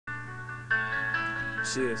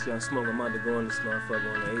Shit, I'm smoking. I'm about to go in this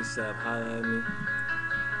motherfucker on the ASAP. Holla at me.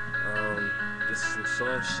 This is some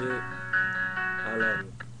soft shit. Holla at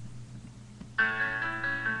me.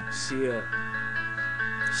 Shit.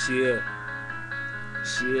 Shit.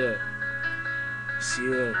 Shit.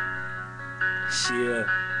 Shit. Shit.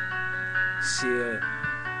 Shit.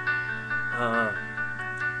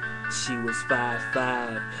 She was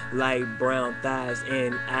 5'5", light brown thighs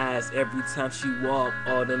and eyes. Every time she walk,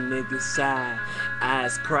 all them niggas sigh.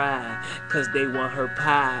 Eyes cry, cause they want her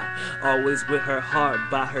pie. Always with her heart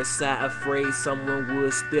by her side, afraid someone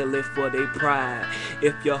would steal it for their pride.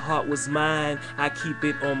 If your heart was mine, I keep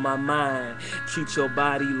it on my mind. Treat your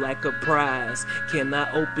body like a prize. Can I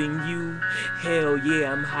open you? Hell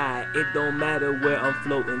yeah, I'm high. It don't matter where I'm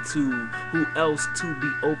floating to. Who else to be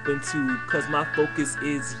open to? Cause my focus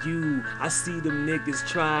is you. I see them niggas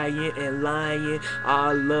trying and lying.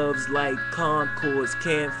 Our love's like Concords,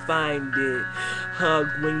 can't find it. Hug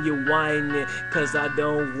when you're whining, cause I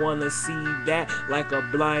don't wanna see that like a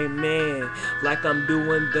blind man. Like I'm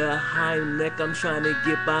doing the Heimlich, I'm trying to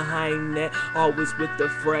get behind that. Always with the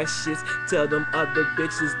freshest, tell them other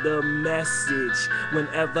bitches the message.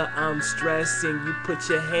 Whenever I'm stressing, you put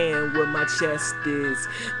your hand where my chest is.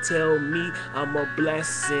 Tell me I'm a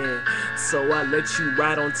blessing, so I let you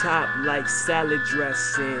ride on top like salad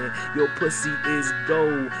dressing. Your pussy is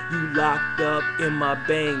gold, you locked up in my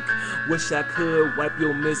bank. Wish I could wipe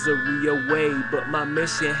your misery away, but my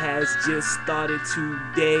mission has just started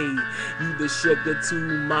today. You the sugar to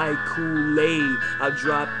my Kool-Aid. I'll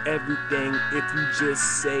drop everything if you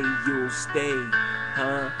just say you'll stay.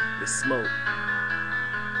 Huh? It's smoke.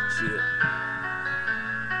 Shit.